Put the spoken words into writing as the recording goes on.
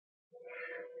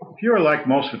If you are like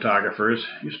most photographers,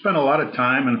 you spend a lot of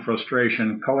time and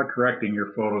frustration color correcting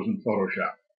your photos in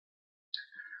Photoshop.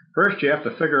 First, you have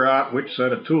to figure out which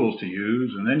set of tools to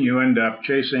use, and then you end up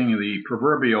chasing the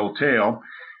proverbial tail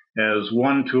as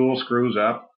one tool screws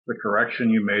up the correction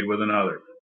you made with another.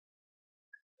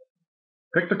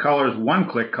 PictoColor's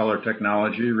OneClick color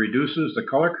technology reduces the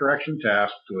color correction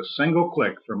task to a single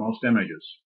click for most images.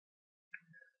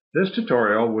 This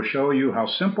tutorial will show you how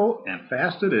simple and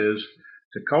fast it is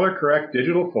to color correct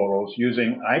digital photos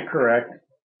using iCorrect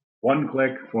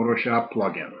OneClick Photoshop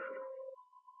Plug-in.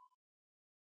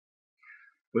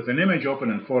 With an image open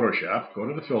in Photoshop, go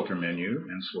to the Filter menu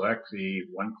and select the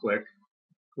OneClick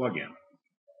Plug-in.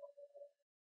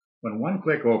 When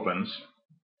OneClick opens,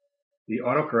 the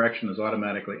auto correction is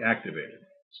automatically activated.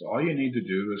 So all you need to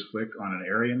do is click on an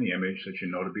area in the image that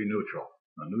you know to be neutral.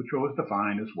 Now, neutral is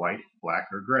defined as white, black,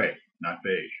 or gray, not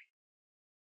beige.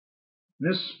 In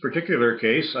this particular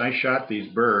case, I shot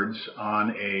these birds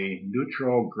on a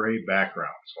neutral gray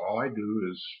background. So all I do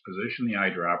is position the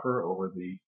eyedropper over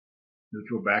the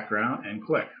neutral background and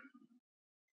click.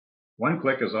 One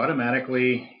click has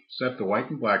automatically set the white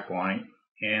and black point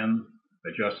and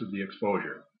adjusted the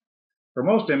exposure. For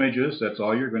most images, that's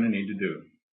all you're going to need to do.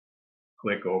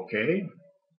 Click OK,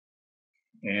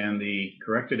 and the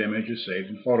corrected image is saved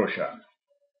in Photoshop.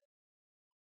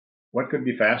 What could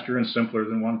be faster and simpler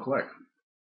than one click?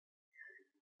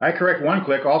 iCorrect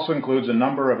OneClick also includes a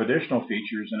number of additional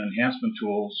features and enhancement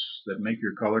tools that make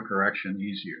your color correction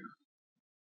easier.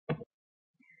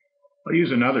 I'll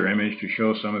use another image to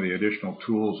show some of the additional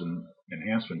tools and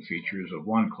enhancement features of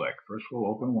OneClick. First, we'll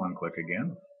open OneClick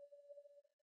again.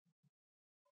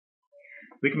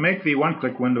 We can make the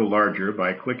OneClick window larger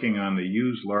by clicking on the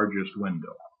Use Largest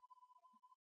window.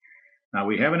 Now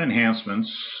we have an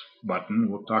Enhancements button.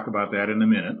 We'll talk about that in a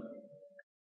minute.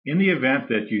 In the event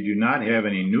that you do not have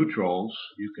any neutrals,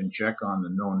 you can check on the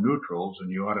No Neutrals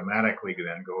and you automatically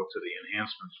then go to the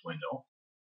Enhancements window.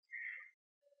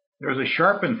 There's a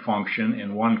Sharpen function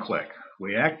in OneClick.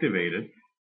 We activate it.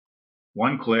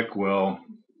 OneClick will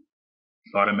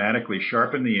automatically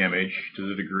sharpen the image to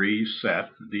the degrees set,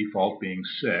 the default being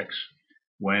 6,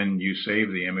 when you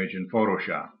save the image in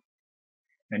Photoshop.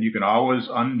 And you can always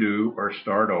undo or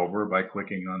start over by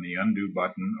clicking on the Undo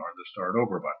button or the Start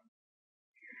Over button.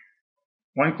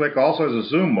 OneClick also has a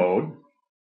zoom mode.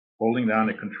 Holding down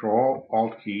the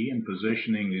Control-Alt key and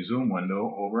positioning the zoom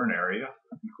window over an area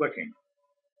and clicking.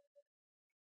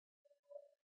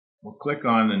 We'll click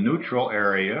on the neutral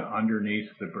area underneath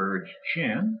the bird's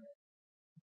chin.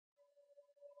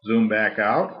 Zoom back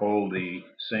out, hold the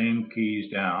same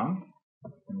keys down,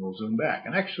 and we'll zoom back.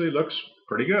 And actually looks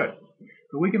pretty good.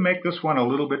 But we can make this one a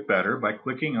little bit better by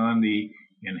clicking on the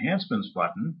Enhancements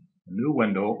button. A new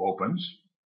window opens,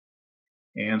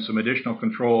 and some additional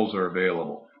controls are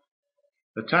available.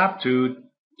 The top two,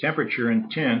 temperature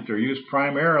and tint, are used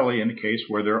primarily in the case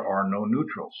where there are no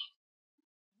neutrals.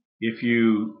 If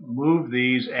you move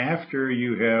these after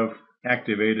you have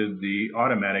activated the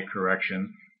automatic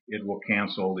correction, it will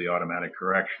cancel the automatic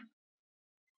correction.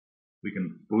 We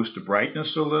can boost the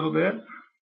brightness a little bit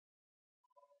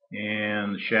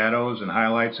and shadows and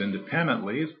highlights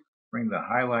independently. Bring the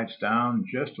highlights down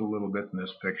just a little bit in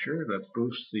this picture. Let's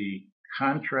boost the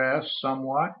contrast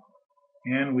somewhat,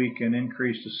 and we can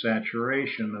increase the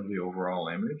saturation of the overall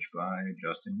image by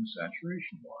adjusting the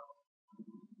saturation more.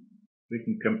 We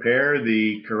can compare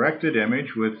the corrected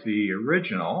image with the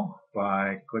original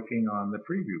by clicking on the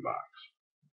preview box.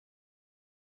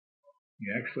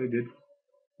 You actually did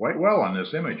quite well on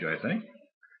this image, I think.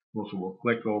 So we'll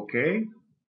click OK,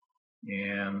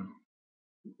 and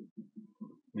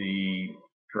the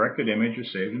corrected image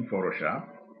is saved in Photoshop.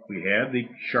 We had the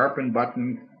Sharpen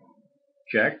button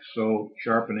checked, so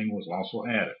sharpening was also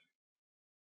added.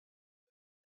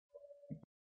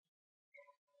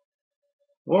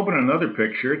 We'll open another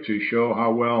picture to show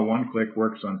how well OneClick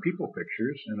works on people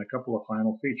pictures and a couple of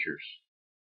final features.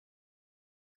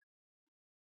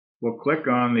 We'll click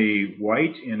on the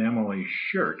white in Emily's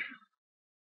shirt,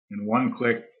 and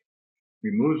OneClick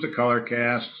removes the color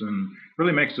casts and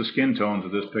really makes the skin tones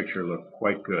of this picture look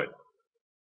quite good.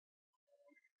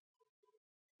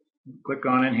 Click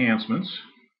on Enhancements.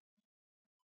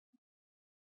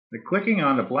 By clicking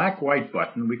on the black-white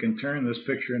button, we can turn this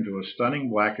picture into a stunning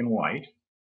black and white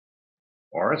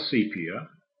or a sepia.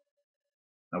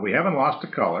 Now we haven't lost the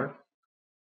color.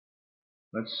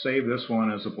 Let's save this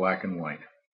one as a black and white.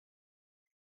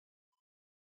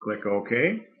 Click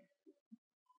OK,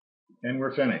 and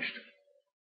we're finished.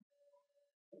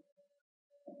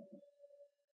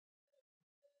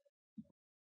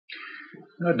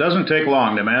 It doesn't take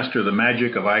long to master the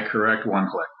magic of iCorrect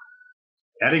OneClick.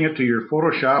 Adding it to your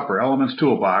Photoshop or Elements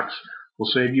toolbox will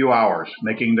save you hours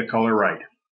making the color right.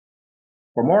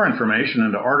 For more information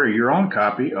and to order your own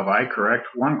copy of iCorrect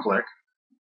OneClick,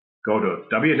 go to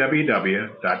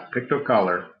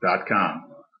www.PictoColor.com.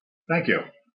 Thank you.